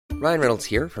Ryan Reynolds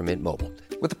here from Mint Mobile.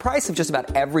 With the price of just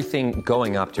about everything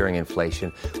going up during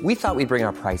inflation, we thought we'd bring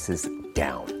our prices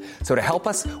down. So to help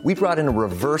us, we brought in a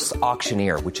reverse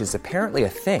auctioneer, which is apparently a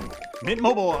thing. Mint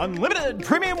Mobile Unlimited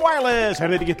Premium Wireless. How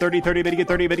to get 30, 30, bit to get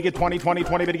 30, bit to get 20, 20,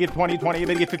 20, bit to get 20, 20,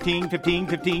 bit to get 15, 15,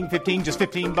 15, 15, just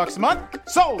 $15 a month?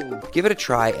 Sold! Give it a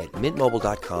try at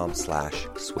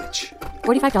mintmobile.com/switch.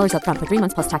 $45 up front for 3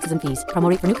 months plus taxes and fees. Promo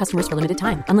rate for new customers for limited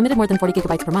time. Unlimited more than 40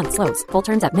 gigabytes per month. Slows full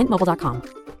terms at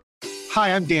mintmobile.com.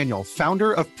 Hi, I'm Daniel,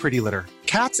 founder of Pretty Litter.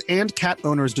 Cats and cat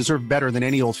owners deserve better than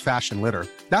any old-fashioned litter.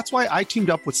 That's why I teamed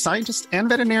up with scientists and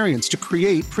veterinarians to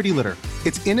create Pretty Litter.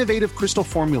 Its innovative crystal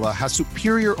formula has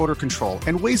superior odor control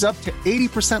and weighs up to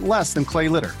 80% less than clay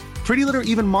litter. Pretty Litter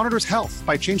even monitors health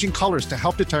by changing colors to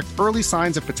help detect early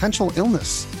signs of potential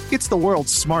illness. It's the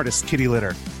world's smartest kitty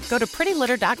litter. Go to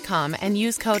prettylitter.com and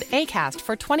use code ACAST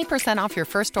for 20% off your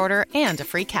first order and a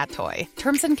free cat toy.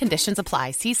 Terms and conditions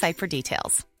apply. See site for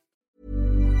details.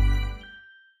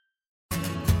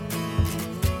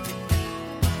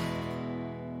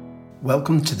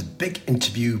 Welcome to the big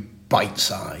interview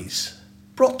BITESIZE,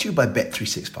 brought to you by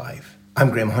Bet365. I'm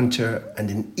Graham Hunter,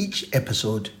 and in each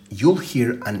episode, you'll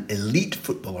hear an elite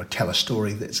footballer tell a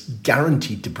story that's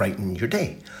guaranteed to brighten your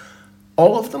day.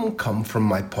 All of them come from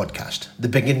my podcast, The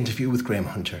Big Interview with Graham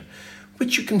Hunter,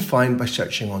 which you can find by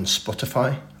searching on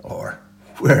Spotify or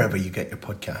wherever you get your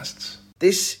podcasts.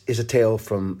 This is a tale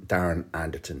from Darren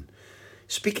Anderton,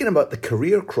 speaking about the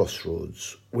career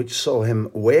crossroads which saw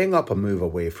him weighing up a move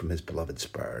away from his beloved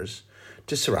Spurs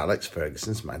to Sir Alex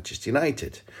Ferguson's Manchester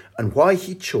United, and why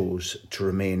he chose to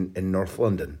remain in North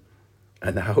London,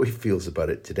 and how he feels about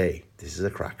it today. This is a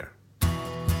cracker.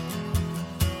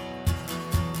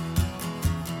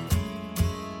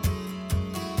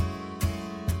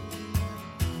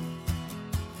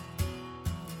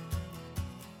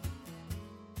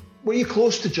 Were you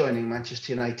close to joining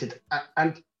Manchester United?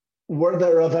 And were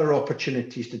there other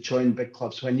opportunities to join big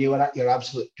clubs when you were at your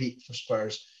absolute peak for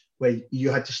Spurs, where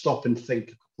you had to stop and think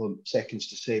a couple of seconds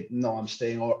to say, no, I'm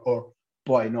staying, or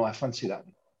boy, no, I fancy that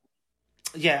one?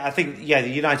 Yeah, I think, the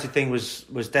United thing was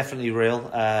definitely real.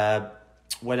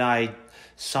 When I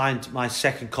signed my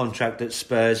second contract at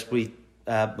Spurs,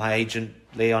 my agent,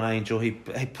 Leon Angel, he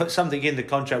put something in the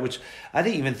contract which I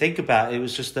didn't even think about. It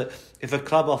was just that if a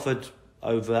club offered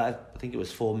over, I think it was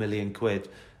 £4 million,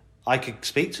 I could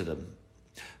speak to them.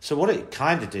 So what it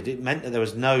kind of did, it meant that there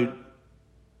was no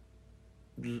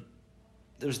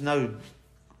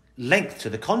length to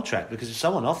the contract, because if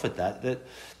someone offered that it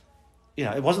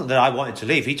wasn't that I wanted to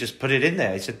leave. He just put it in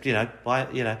there. He said,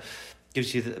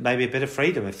 gives you maybe a bit of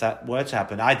freedom if that were to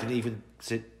happen. I didn't even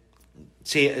see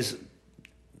it as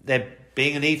there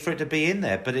being a need for it to be in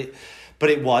there, but it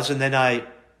was. And then I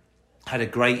had a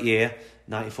great year,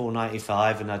 94,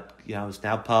 95, and I was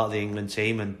now part of the England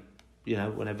team, and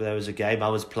whenever there was a game I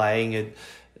was playing, and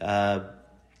I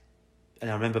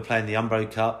remember playing the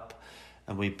Umbro Cup,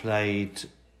 and we played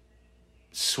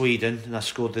Sweden, and I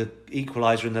scored the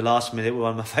equaliser in the last minute with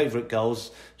one of my favourite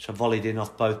goals, which I volleyed in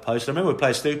off both posts. I remember we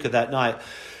played snooker that night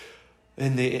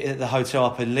at the hotel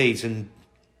up in Leeds, and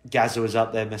Gazza was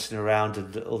up there messing around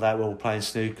and all that. We were all playing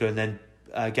snooker, and then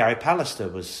Gary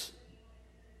Pallister was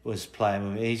playing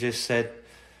with me. He just said,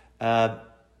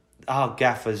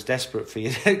 Gaffer's desperate for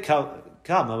you.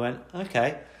 come. I went,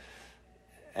 okay.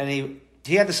 And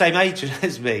he had the same agent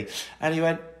as me, and he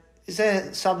went, is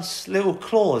there some little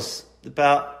clause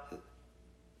about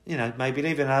maybe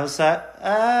leaving? And I was like,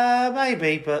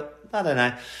 maybe, but I don't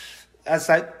know. I was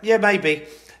like, yeah, maybe.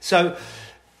 So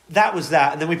that was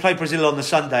that, and then we played Brazil on the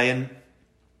Sunday, and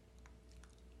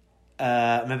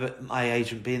I remember my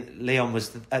agent Leon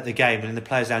was at the game and in the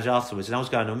players' lounge afterwards, and I was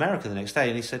going to America the next day,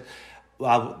 and he said,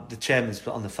 well, the chairman's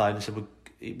on the phone and said,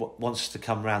 he wants us to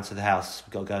come round to the house,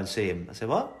 we've got to go and see him. I said,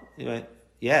 what? He went,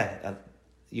 yeah,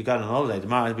 you're going on holiday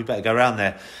tomorrow, we better go round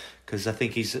there, because I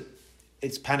think it's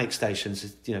panic stations.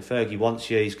 Fergie wants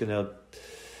you, he's going to,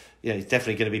 he's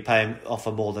definitely going to be paying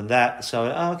offer more than that. So,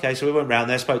 okay, so we went round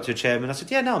there, spoke to the chairman. I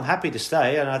said, yeah, no, I'm happy to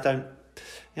stay, and I don't,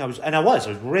 I was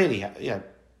really,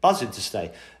 buzzing to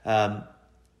stay.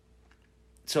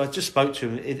 So I just spoke to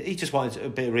him. He just wanted a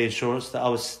bit of reassurance that I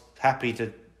was happy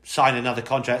to sign another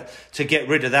contract to get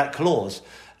rid of that clause.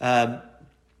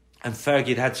 And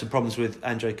Fergie had some problems with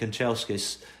Andrei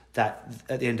Kanchelskis at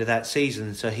the end of that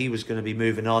season, so he was going to be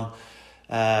moving on.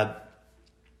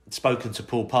 Spoken to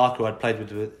Paul Parker, who I'd played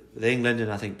with England,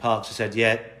 and I think Parks said,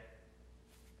 yeah,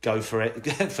 go for it,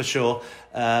 for sure.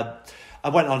 I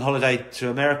went on holiday to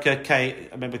America. I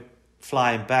remember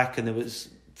flying back, and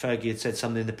Fergie had said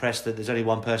something in the press that there's only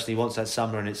one person he wants that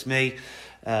summer, and it's me.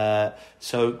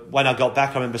 So when I got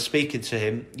back, I remember speaking to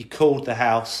him. He called the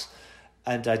house,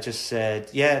 and I just said,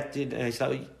 yeah, he's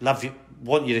like, love you,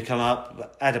 want you to come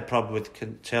up. I had a problem with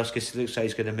Kanchelskis. It looks like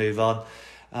he's going to move on.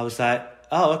 I was like,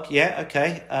 oh, yeah,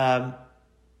 okay.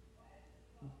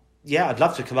 Yeah, I'd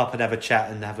love to come up and have a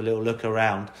chat and have a little look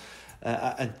around,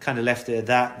 and kind of left it at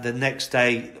that. The next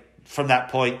day, from that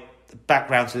point, back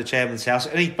round to the chairman's house,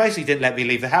 and he basically didn't let me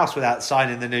leave the house without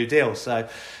signing the new deal. So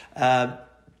I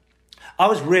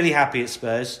was really happy at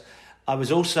Spurs. I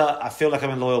feel like I'm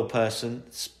a loyal person.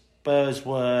 Spurs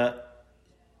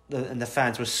and the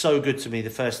fans were so good to me the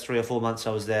first 3 or 4 months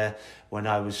I was there when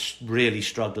I was really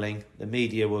struggling. The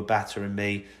media were battering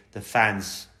me. The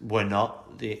fans were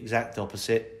not, the exact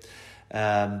opposite.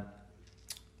 And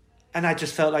I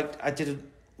just felt like I didn't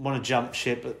want to jump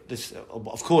ship. But this,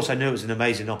 of course, I knew it was an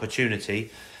amazing opportunity.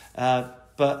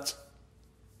 But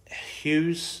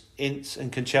Hughes, Ince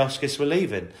and Kanchelskis were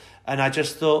leaving. And I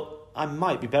just thought, I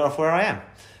might be better off where I am.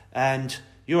 And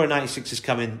Euro 96 is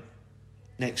coming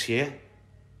next year.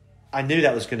 I knew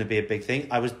that was going to be a big thing.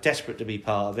 I was desperate to be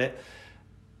part of it.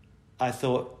 I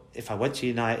thought, if I went to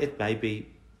United, maybe,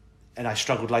 and I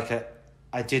struggled like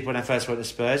I did when I first went to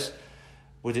Spurs,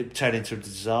 would it turn into a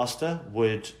disaster?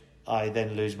 Would I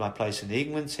then lose my place in the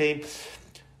England team?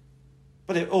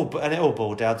 But it all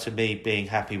boiled down to me being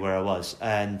happy where I was.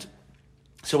 And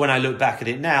so when I look back at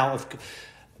it now,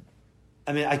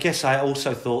 I guess I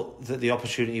also thought that the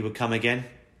opportunity would come again.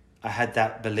 I had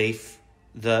that belief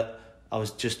that I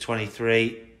was just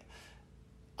 23.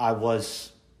 I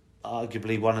was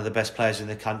arguably one of the best players in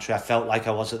the country. I felt like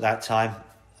I was at that time,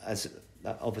 as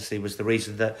that obviously was the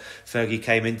reason that Fergie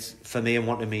came in for me and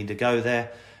wanted me to go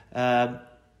there.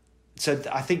 So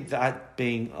I think that,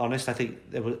 being honest,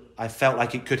 I felt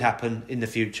like it could happen in the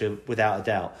future without a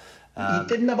doubt. He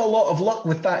didn't have a lot of luck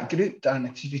with that group, Dan.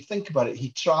 If you think about it, he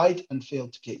tried and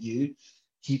failed to get you.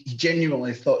 He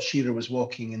genuinely thought Shearer was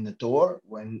walking in the door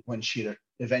when Shearer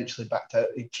eventually backed out.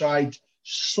 He tried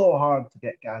so hard to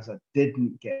get Gaza,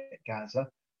 didn't get Gaza.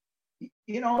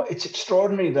 You know, it's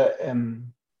extraordinary that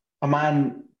a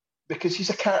man, because he's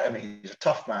a character, he's a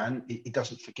tough man. He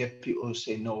doesn't forgive people who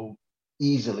say no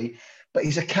easily, but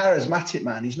he's a charismatic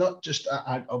man. He's not just,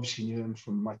 I obviously knew him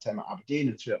from my time at Aberdeen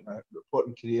and throughout my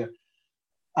reporting career.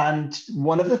 And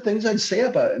one of the things I'd say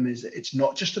about him is that it's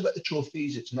not just about the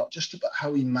trophies. It's not just about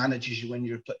how he manages you when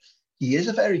you're, he is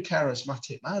a very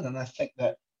charismatic man. And I think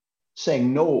that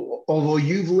saying no, although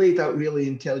you've laid out really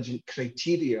intelligent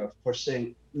criteria for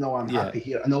saying, no, I'm happy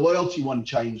here. And the loyalty one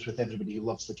chimes with everybody who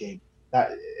loves the game.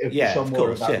 That if you saw more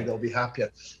of that, they'll be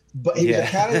happier. But he was a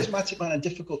charismatic man and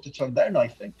difficult to turn down, I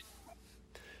think.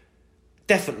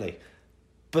 Definitely.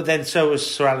 But then so was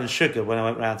Sir Alan Sugar when I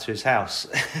went round to his house.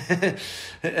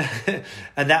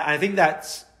 And that, I think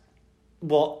that's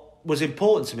what was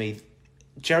important to me.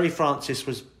 Jerry Francis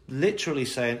was literally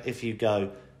saying, if you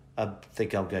go, I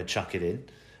think I'm going to chuck it in.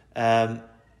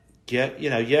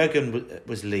 Jurgen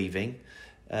was leaving.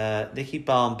 Nicky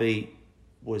Barmby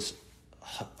was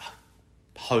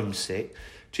homesick.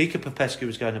 Chica Popescu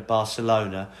was going to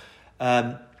Barcelona.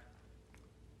 And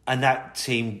that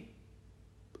team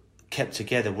kept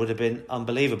together would have been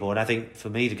unbelievable. And I think for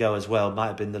me to go as well might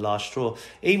have been the last straw.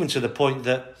 Even to the point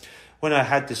that when I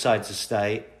had decided to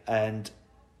stay and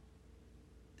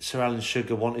Sir Alan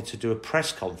Sugar wanted to do a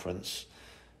press conference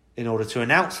in order to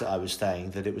announce that I was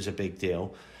staying, that it was a big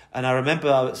deal. And I remember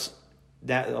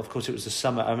of course it was the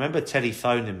summer, I remember Teddy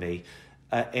phoning me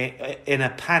in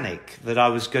a panic that I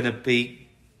was going to be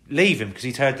leaving because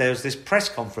he'd heard there was this press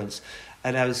conference.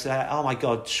 And I was, oh my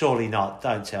God, surely not.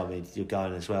 Don't tell me you're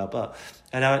going as well.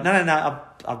 And I went, no,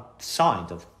 I've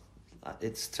signed.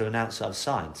 It's to announce that I've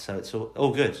signed. So it's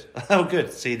all good. All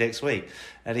good. See you next week.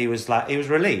 And he was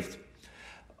relieved.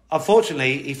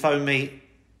 Unfortunately, he phoned me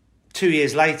 2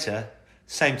 years later,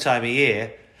 same time of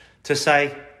year, to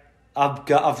say,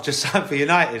 I've just signed for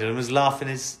United, and was laughing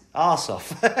his arse off.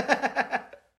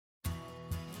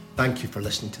 Thank you for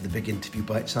listening to the Big Interview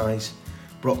Bite Size,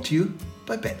 brought to you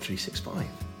by Bet365.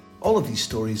 All of these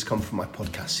stories come from my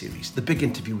podcast series, The Big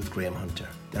Interview with Graham Hunter.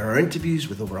 There are interviews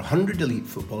with over 100 elite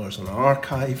footballers on our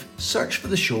archive. Search for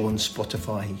the show on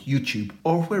Spotify, YouTube,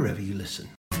 or wherever you listen.